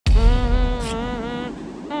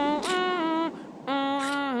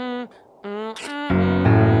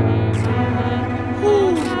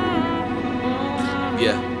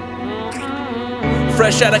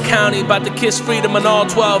Fresh out of county, about to kiss freedom in all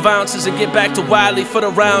 12 ounces and get back to Wiley for the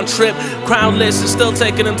round trip. Crownless and still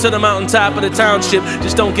taking them to the mountaintop of the township.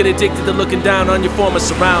 Just don't get addicted to looking down on your former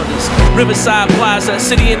surroundings. Riverside Plaza,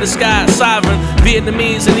 city in the sky, sovereign.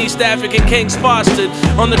 Vietnamese and East African kings fostered.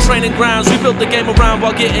 On the training grounds, we built the game around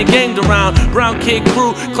while getting gamed around. Brown kid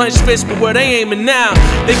crew, clenched fists, but where they aiming now?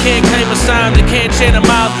 They can't claim a sign, they can't chain them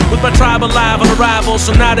out. With my tribe alive on arrival,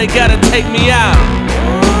 so now they gotta take me out.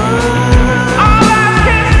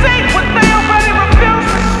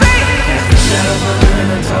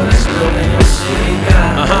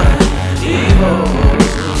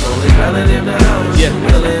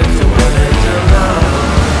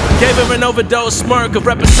 Gave her an overdose smirk of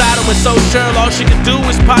reposado and so sure all she could do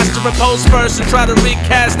was posture and pose first and try to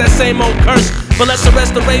recast that same old curse. For lesser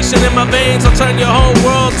restoration in my veins, I'll turn your whole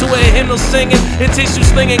world to a hymnal singing and tissue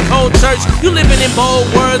slinging cold church. You living in bold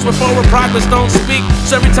words where forward progress don't speak.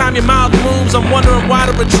 So every time your mouth moves, I'm wondering why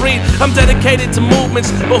to retreat. I'm dedicated to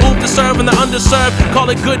movements, but who to serve and the underserved.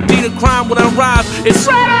 Call it good deed or crime when I arrive. It's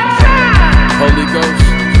Holy Ghost,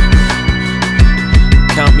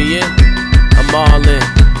 count me in, I'm all in.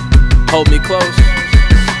 Hold me close,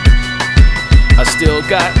 I still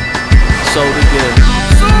got soul to give.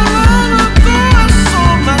 So long ago I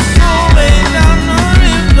sold my soul way down the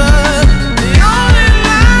river. The only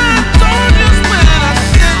lie I told you when I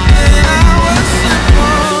said that I was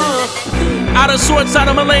simple. Out of sorts,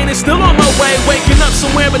 out of my lane, and still on my way. Waking up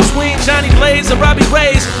somewhere between Johnny Blaze and Robbie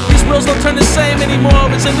Ray's. These wheels don't turn the same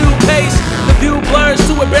anymore, it's a new pace. The view blurs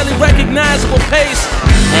to a barely recognizable pace.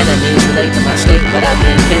 Enemies relate to my state, but I've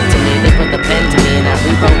been pinned to me. They put the pen to me and I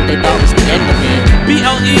rewrote, they thought it was the end of me.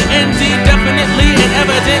 B-L-E-N-D, definitely and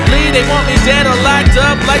evidently. They want me dead or locked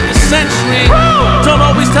up like the century. Don't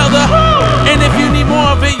always tell the and if you need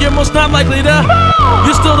more of it, you're most not likely to.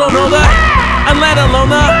 You still don't know the and let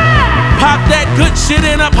alone the pop that good shit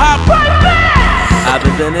and I pop right back. I've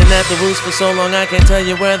been bending at the roots for so long I can't tell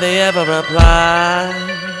you where they ever reply.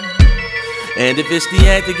 And if it's the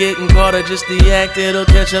act of getting caught or just the act, it'll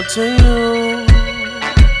catch up to you.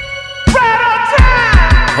 Right on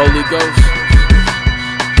time. Holy Ghost,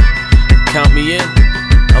 count me in,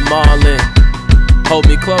 I'm all in. Hold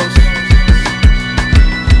me close,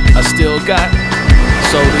 I still got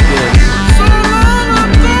soul to give. So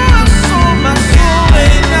long ago I sold my soul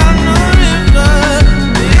way down the river.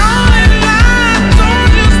 The only lie I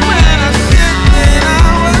told you when I said that I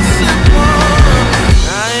was simple.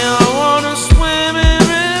 Now I wanna swim in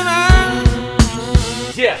rivers.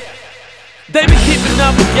 Yeah. They be keeping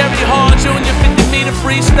up with Gary Hall Jr. 50-meter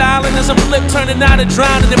freestyling as I'm flip turning out and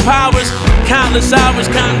drowning in powers. Countless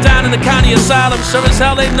hours counting down in the county asylum. Sure as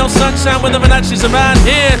hell ain't no sunshine whether or not she's around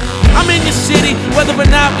here. I'm in your city, whether or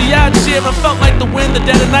not we out here. I felt like the wind, the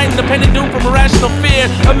dead of night, and the pending doom from irrational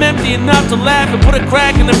fear. I'm empty enough to laugh and put a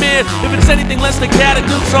crack in the mirror. If it's anything less than cat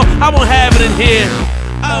neutral, I won't have it in here.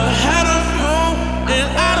 I've had a few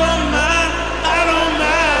and I don't mind.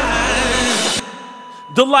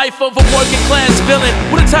 The life of a working class villain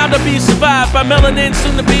with a time to be survived by melanin,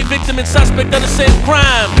 soon to be victim and suspect of the same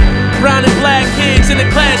crime. Brown and black kids in a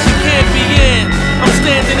class you can't be in. I'm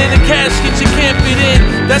standing in a casket you can't fit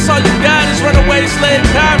in. That's all you got is runaway slave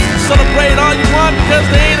cops to celebrate all you want because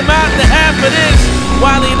they ain't about to half of this.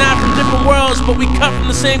 Wiley and I from different worlds, but we cut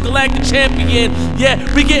from the same galactic champion. Yeah,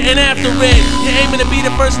 we getting after it. You're aiming to be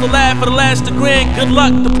the first to laugh or the last to grin. Good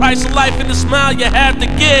luck, the price of life and the smile you have to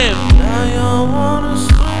give. Now you wanna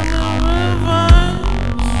swim in rivers.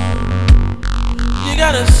 You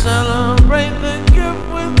gotta celebrate the gift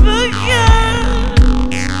with the year.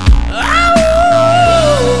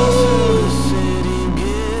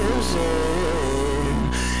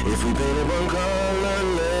 If we paint it one color,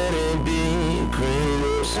 let it be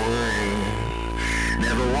crimson.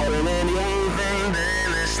 Never wanted anything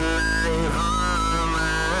than this life of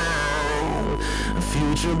mine. A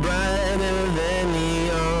future brighter than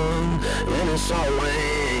neon, and it's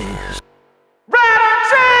always